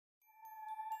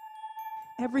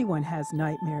Everyone has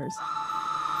nightmares.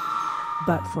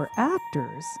 But for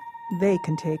actors, they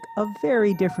can take a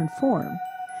very different form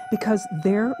because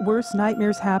their worst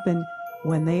nightmares happen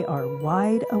when they are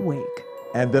wide awake.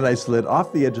 And then I slid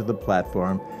off the edge of the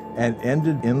platform and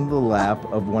ended in the lap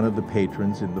of one of the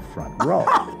patrons in the front row.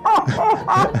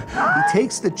 He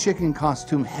takes the chicken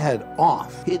costume head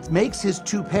off. It makes his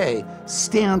toupee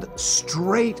stand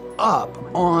straight up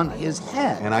on his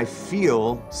head. And I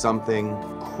feel something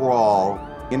crawl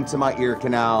into my ear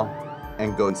canal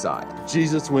and go inside.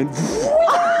 Jesus went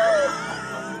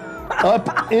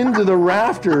up into the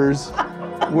rafters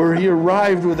where he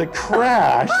arrived with a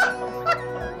crash.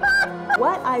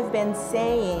 What I've been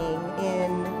saying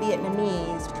in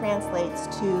Vietnamese translates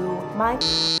to my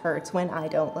hurts when I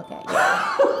don't look at you.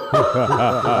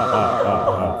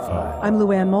 I'm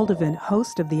Luann Moldovan,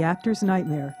 host of The Actor's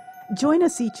Nightmare. Join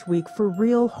us each week for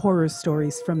real horror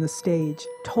stories from the stage,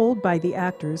 told by the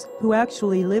actors who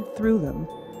actually lived through them.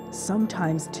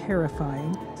 Sometimes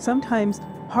terrifying, sometimes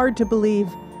hard to believe,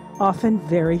 often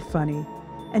very funny.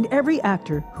 And every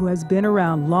actor who has been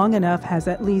around long enough has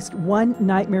at least one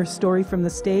nightmare story from the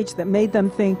stage that made them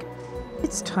think,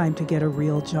 it's time to get a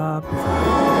real job.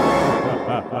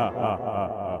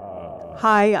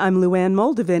 Hi, I'm Luann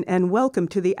Moldovan, and welcome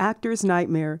to The Actor's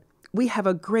Nightmare. We have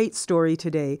a great story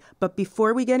today, but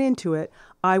before we get into it,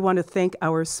 I want to thank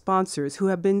our sponsors who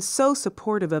have been so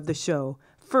supportive of the show.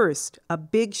 First, a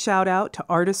big shout out to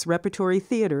Artists Repertory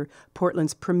Theatre,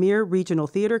 Portland's premier regional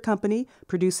theater company,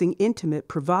 producing intimate,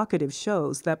 provocative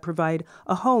shows that provide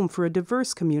a home for a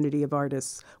diverse community of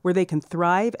artists where they can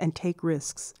thrive and take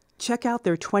risks. Check out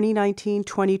their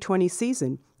 2019-2020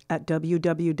 season at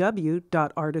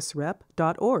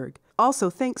www.artistsrep.org. Also,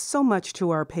 thanks so much to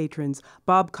our patrons,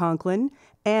 Bob Conklin,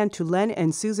 and to Len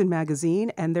and Susan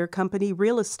Magazine and their company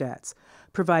Real Estats,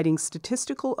 providing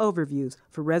statistical overviews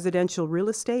for residential real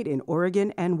estate in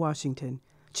Oregon and Washington.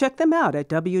 Check them out at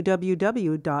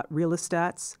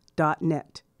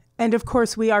www.realestats.net. And of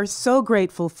course, we are so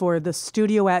grateful for the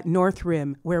studio at North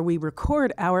Rim, where we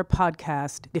record our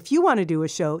podcast. If you want to do a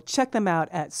show, check them out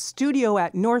at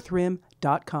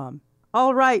studioatnorthrim.com.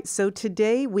 All right, so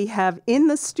today we have in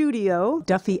the studio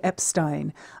Duffy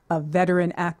Epstein, a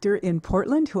veteran actor in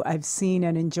Portland who I've seen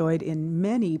and enjoyed in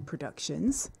many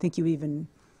productions. I think you even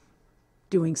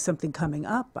doing something coming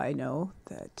up, I know,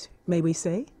 that, may we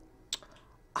say?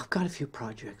 I've got a few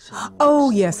projects.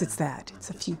 Oh, yes, it's that. It's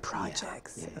a few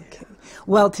projects. Yeah. Okay.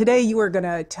 Well, today you are going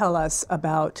to tell us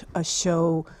about a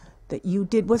show that you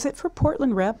did. Was it for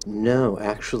Portland Rep? No,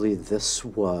 actually, this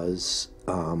was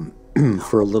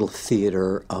for a little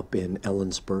theater up in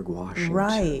Ellensburg, Washington.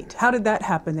 Right. How did that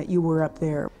happen that you were up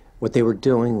there? What they were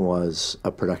doing was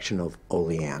a production of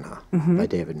Oleanna by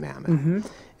David Mamet.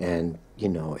 And, you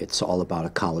know, it's all about a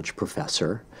college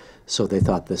professor. So they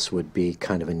thought this would be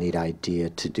kind of a neat idea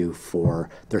to do for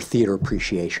their theater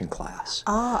appreciation class.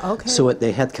 Ah, okay. So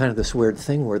they had kind of this weird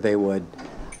thing where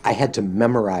I had to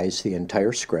memorize the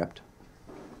entire script,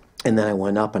 and then I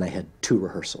went up and I had 2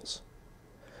 rehearsals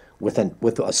with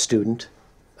a student,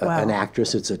 an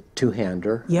actress. It's a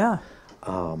 2-hander. Yeah.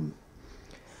 And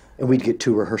we'd get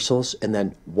 2 rehearsals and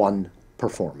then 1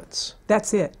 performance.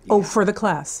 That's it. Yeah. Oh, for the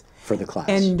class. For the class.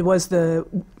 And was the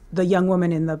young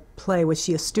woman in the play, was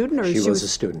she a student or she was a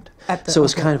student? So it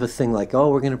was kind of a thing like, oh,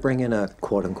 we're going to bring in a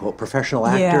quote unquote professional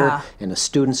actor, and a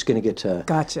student's going to get to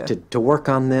work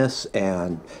on this,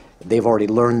 and they've already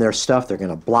learned their stuff. They're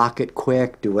going to block it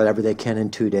quick, do whatever they can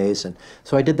in 2 days, and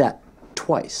so I did that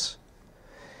twice,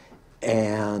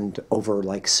 and over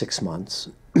like 6 months,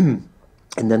 and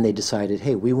then they decided,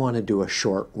 hey, we want to do a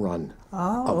short run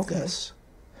of this.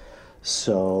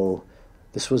 So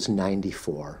this was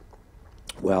 '94.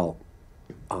 Well,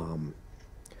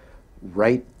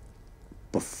 right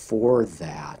before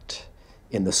that,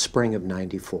 in the spring of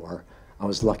 '94, I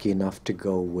was lucky enough to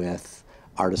go with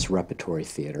Artists Repertory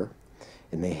Theatre,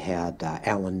 and they had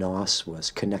Alan Noss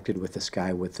was connected with this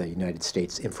guy with the United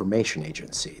States Information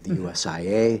Agency, the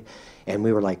USIA, and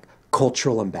we were like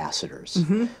cultural ambassadors.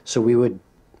 So we would,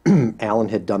 Alan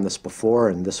had done this before,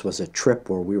 and this was a trip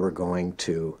where we were going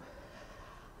to,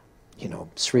 you know,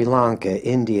 Sri Lanka,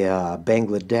 India,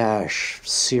 Bangladesh,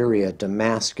 Syria,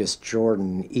 Damascus,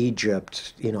 Jordan,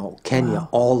 Egypt, you know, Kenya,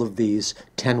 all of these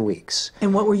 10 weeks.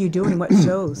 And what were you doing? What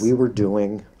shows? We were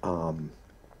doing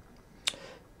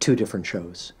 2 different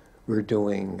shows. We were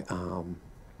doing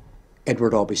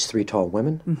Edward Albee's 3 Tall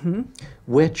Women,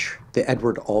 which the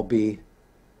Edward Albee,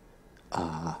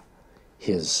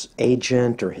 his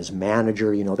agent or his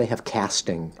manager, you know, they have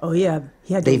casting. Oh, yeah.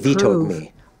 They vetoed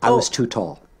me. I was too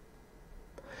tall.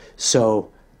 So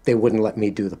they wouldn't let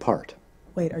me do the part.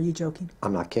 Wait, are you joking?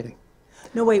 I'm not kidding.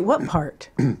 No, wait, what part?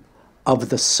 Of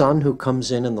the son who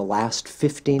comes in the last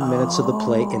 15 minutes of the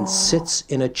play and sits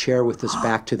in a chair with his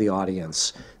back to the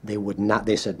audience. They would not,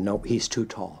 they said, nope, he's too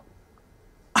tall.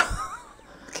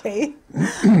 Okay.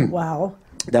 Wow.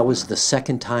 That was the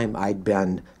second time I'd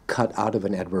been cut out of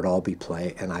an Edward Albee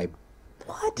play, and I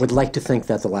would like to think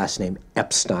that the last name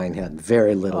Epstein had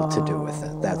very little to do with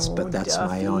it. That's Duffy.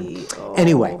 my own.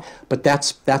 Anyway, but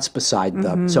that's beside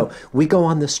the. So we go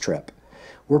on this trip.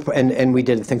 And we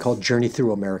did a thing called Journey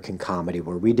Through American Comedy,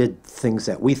 where we did things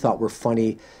that we thought were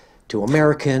funny to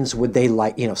Americans. Would they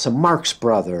like, some Marx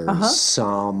Brothers,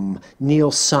 some Neil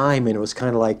Simon? It was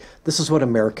kind of like, this is what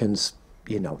Americans,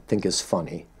 think is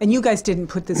funny. And you guys didn't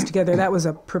put this together. That was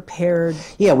a prepared...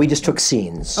 Yeah, we just took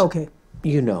scenes. Okay.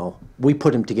 We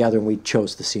put them together and we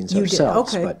chose the scenes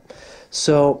ourselves. Okay.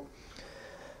 So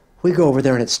we go over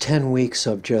there and it's 10 weeks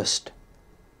of just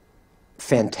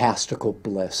fantastical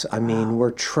bliss. I mean,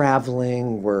 we're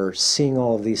traveling, we're seeing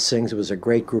all of these things. It was a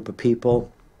great group of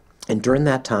people. And during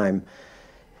that time,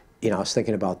 I was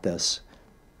thinking about this.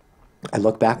 I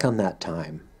look back on that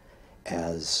time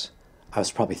as I was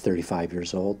probably 35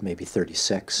 years old, maybe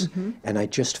 36. And I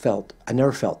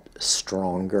never felt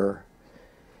stronger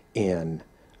in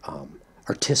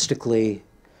artistically,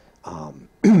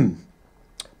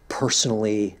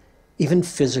 personally, even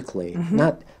physically,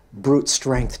 not brute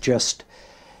strength, just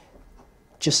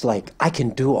like I can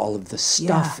do all of this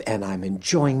stuff and I'm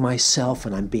enjoying myself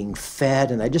and I'm being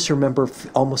fed. And I just remember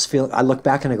almost feeling, I look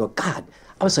back and I go, God,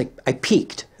 I was like, I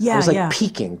peaked. I was like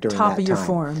peaking during Top that time. of your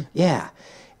form. Yeah.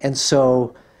 And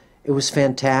so it was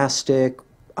fantastic.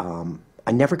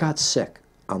 I never got sick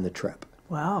on the trip.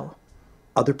 Wow.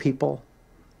 Other people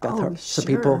got hurt. Some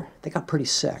people, they got pretty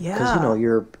sick. Because,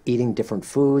 you're eating different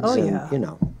foods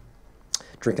and,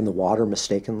 drinking the water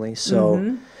mistakenly.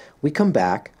 So we come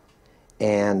back,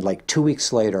 and like 2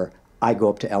 weeks later, I go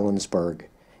up to Ellensburg,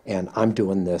 and I'm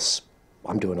doing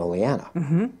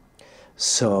Oleanna.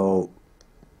 So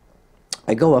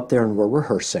I go up there, and we're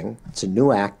rehearsing. It's a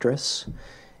new actress,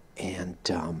 and...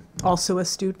 also a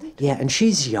student? Yeah, and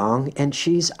she's young, and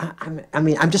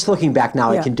I'm just looking back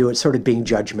now, I can do it sort of being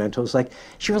judgmental. It's like,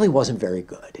 she really wasn't very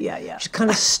good. Yeah. She's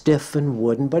kind of stiff and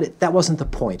wooden, but that wasn't the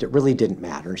point. It really didn't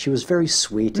matter. And she was very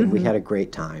sweet, and we had a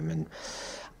great time. And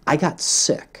I got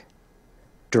sick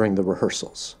during the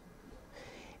rehearsals,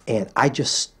 and I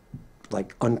just,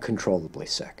 like, uncontrollably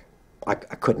sick. I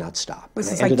could not stop. Was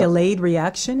this like delayed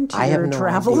reaction to your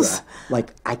travels? Idea.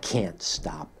 Like, I can't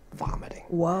stop vomiting.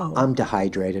 Whoa. I'm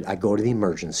dehydrated. I go to the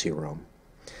emergency room.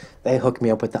 They hook me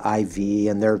up with the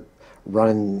IV, and they're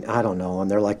running, I don't know,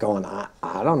 and they're like going, I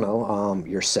don't know,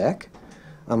 you're sick?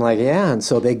 I'm like, yeah. And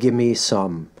so they give me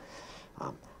some,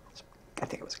 I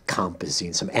think it was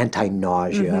Compazine, some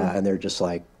anti-nausea, and they're just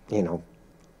like,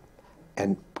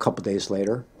 and a couple days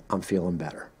later, I'm feeling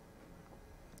better.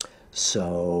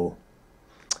 So,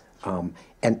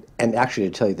 and actually,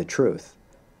 to tell you the truth,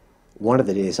 one of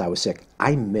the days I was sick,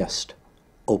 I missed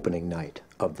opening night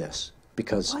of this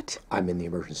because I'm in the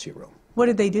emergency room. What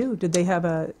did they do? Did they have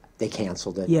a... They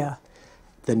canceled it. Yeah.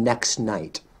 The next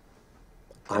night,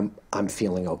 I'm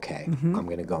feeling okay. I'm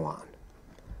going to go on.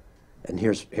 And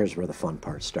here's where the fun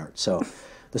part starts. So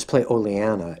this play,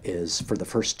 Oleanna, is for the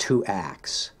first 2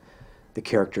 acts, the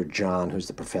character John, who's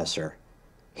the professor,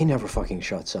 he never fucking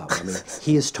shuts up. I mean,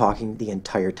 he is talking the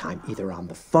entire time, either on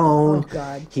the phone,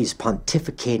 he's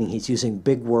pontificating, he's using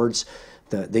big words.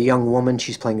 The young woman,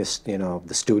 she's playing the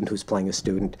student who's playing a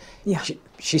student. Yeah.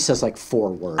 She says like 4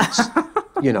 words,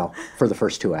 for the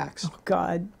first 2 acts. Oh,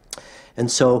 God.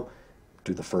 And so,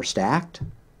 do the first act,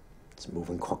 it's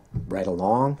moving right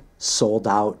along, sold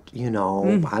out, I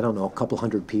don't know, a couple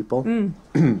hundred people.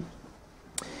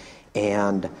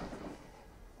 And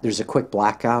there's a quick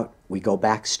blackout. We go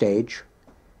backstage,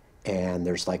 and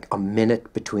there's like a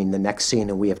minute between the next scene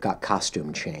and we have got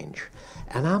costume change.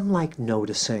 And I'm like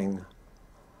noticing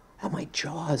that my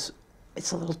jaw's,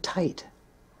 it's a little tight.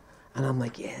 And I'm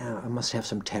like, yeah, I must have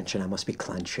some tension. I must be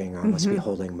clenching, or I must be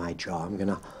holding my jaw. I'm going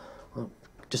to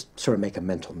just sort of make a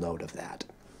mental note of that.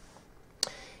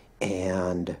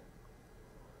 And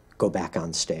go back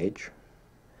on stage,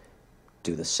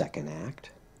 do the second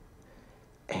act.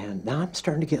 And now I'm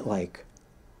starting to get like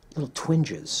little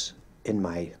twinges in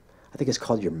my, I think it's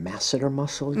called your masseter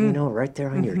muscle, right there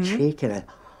on your cheek. And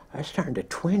I'm starting to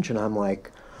twinge, and I'm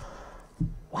like,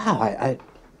 wow,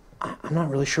 I'm not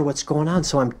really sure what's going on.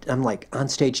 So I'm like on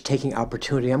stage taking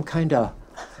opportunity. I'm kind of,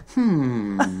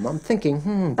 I'm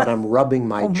thinking, but I'm rubbing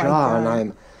my jaw, and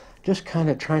I'm just kind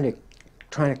of trying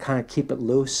to keep it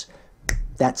loose.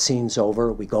 That scene's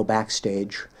over. We go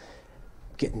backstage,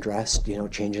 getting dressed,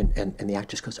 changing, and the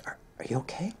actress goes, are you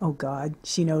okay? Oh, God.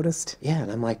 She noticed. Yeah,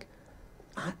 and I'm like,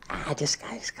 I just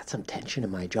got some tension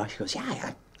in my jaw. She goes,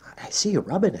 yeah, I see you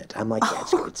rubbing it. I'm like, yeah,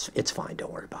 it's fine.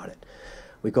 Don't worry about it.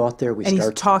 We go out there. We and start.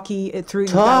 And he's talky it through.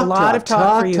 You've got a lot of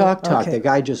talk for you. Talk. Okay. The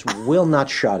guy just will not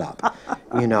shut up,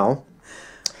 you know.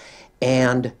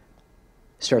 And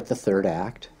start the third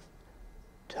act.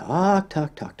 Talk.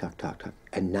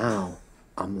 And now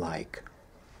I'm like,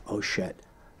 oh shit,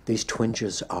 these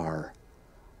twinges are.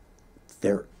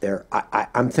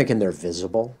 I'm thinking they're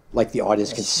visible, like the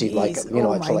audience can see, like, you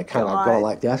know, it's like kind of going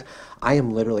like this. I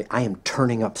am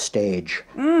turning up stage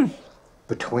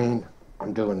between,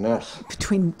 I'm doing this.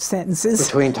 Between sentences.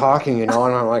 Between talking, you know,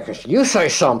 and I'm like, you say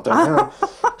something. You know?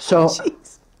 So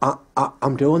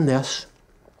I'm doing this,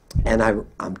 and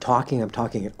I'm talking,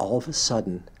 and all of a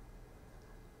sudden,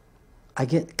 I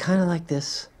get kind of like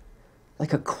this,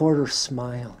 like a quarter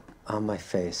smile on my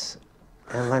face.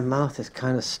 And my mouth is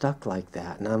kind of stuck like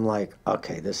that. And I'm like,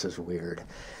 okay, this is weird.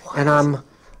 What? And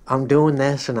I'm doing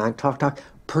this, and I talk.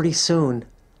 Pretty soon,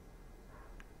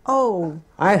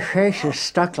 my face is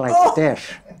stuck like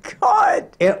this. God.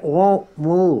 It won't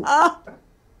move.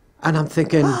 And I'm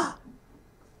thinking,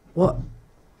 what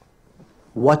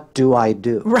do I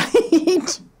do?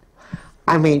 Right.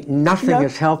 I mean, nothing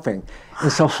is helping.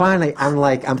 And so finally,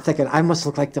 I'm thinking, I must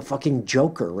look like the fucking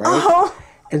Joker, right?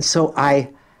 And so I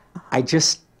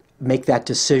just make that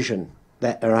decision,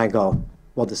 and I go,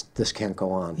 well, this can't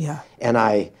go on. Yeah.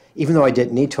 And even though I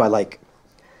didn't need to, I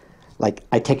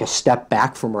take a step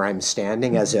back from where I'm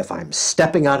standing as if I'm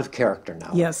stepping out of character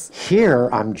now. Yes. Here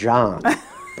I'm John,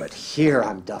 but here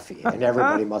I'm Duffy, and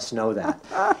everybody must know that.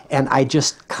 And I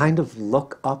just kind of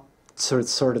look up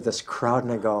sort of this crowd,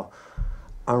 and I go,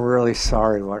 I'm really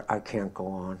sorry, I can't go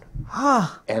on.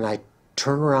 And I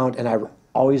turn around, and I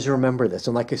always remember this.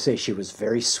 And like I say, she was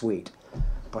very sweet.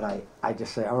 But I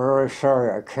just say, I'm really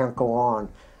sorry, I can't go on.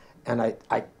 And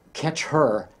I catch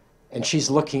her, and she's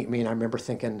looking at me, and I remember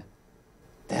thinking,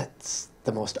 that's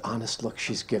the most honest look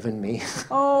she's given me.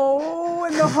 Oh,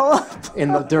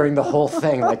 during the whole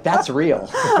thing. Like, that's real.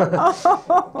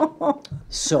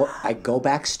 So I go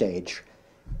backstage,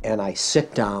 and I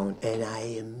sit down, and I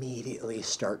immediately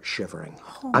start shivering.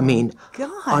 I mean,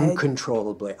 God.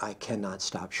 Uncontrollably. I cannot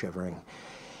stop shivering.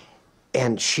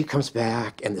 And she comes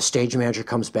back, and the stage manager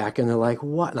comes back, and they're like,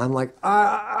 what? And I'm like,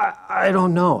 I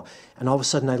don't know. And all of a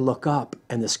sudden, I look up,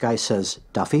 and this guy says,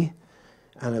 Duffy?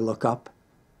 And I look up.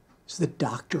 It's the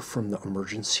doctor from the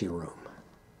emergency room.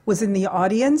 Was in the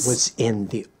audience? Was in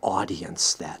the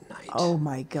audience that night. Oh,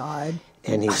 my God.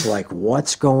 And he's like,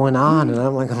 what's going on? And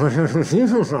I'm like,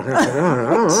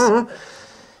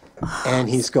 and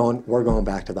he's going, we're going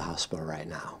back to the hospital right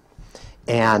now.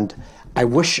 And I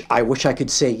wish I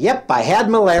could say, yep, I had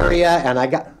malaria, and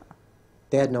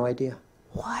they had no idea.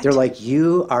 What? They're like,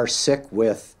 you are sick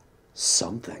with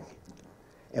something.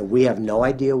 And we have no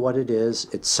idea what it is.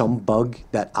 It's some bug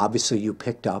that obviously you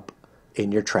picked up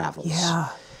in your travels. Yeah.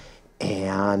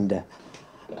 And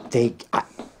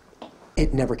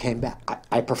it never came back.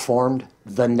 I performed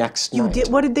the next night. You did?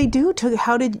 What did they do?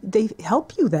 How did they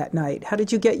help you that night? How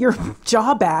did you get your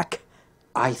jaw back?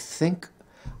 I think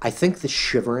the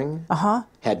shivering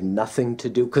had nothing to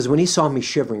do, because when he saw me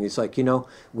shivering, he's like,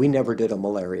 we never did a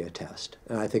malaria test,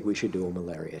 and I think we should do a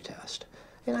malaria test.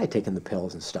 And I had taken the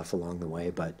pills and stuff along the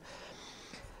way, but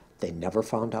they never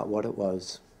found out what it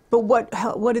was. But what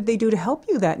did they do to help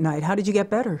you that night? How did you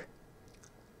get better?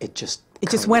 It just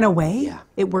went away? Yeah.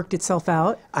 It worked itself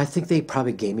out? I think they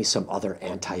probably gave me some other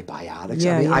antibiotics.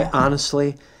 Yeah, I mean, yeah. I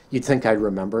honestly, you'd think I'd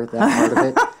remember that part of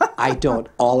it. I don't.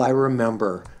 All I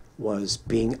remember was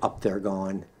being up there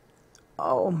going,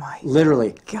 oh my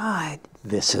literally, God,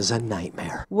 this is a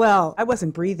nightmare. Well, I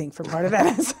wasn't breathing for part of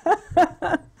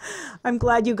that. I'm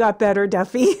glad you got better,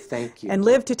 Duffy. Thank you. And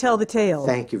live to tell the tale.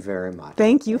 Thank you very much.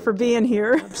 Thank you for being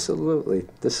here. Absolutely.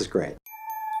 This is great.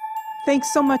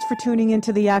 Thanks so much for tuning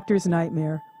into The Actor's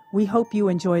Nightmare. We hope you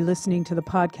enjoy listening to the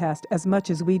podcast as much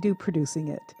as we do producing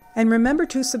it. And remember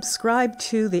to subscribe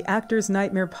to the Actor's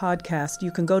Nightmare podcast.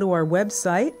 You can go to our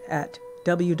website at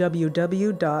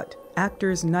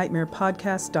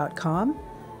www.actorsnightmarepodcast.com,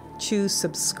 choose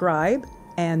subscribe,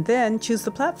 and then choose the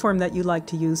platform that you like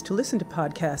to use to listen to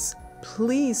podcasts.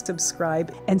 Please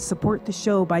subscribe and support the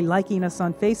show by liking us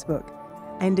on Facebook.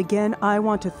 And again, I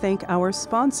want to thank our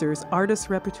sponsors, Artists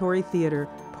Repertory Theatre,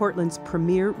 Portland's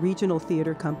premier regional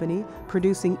theater company,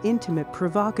 producing intimate,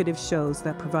 provocative shows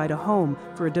that provide a home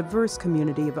for a diverse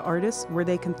community of artists where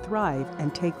they can thrive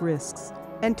and take risks.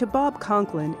 And to Bob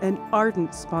Conklin, an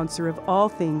ardent sponsor of all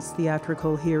things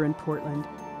theatrical here in Portland.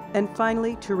 And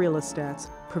finally, to Real Estats,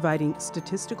 providing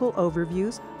statistical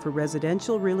overviews for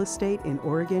residential real estate in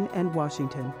Oregon and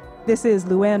Washington. This is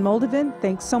Luann Moldovan.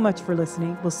 Thanks so much for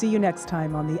listening. We'll see you next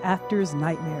time on The Actor's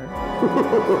Nightmare.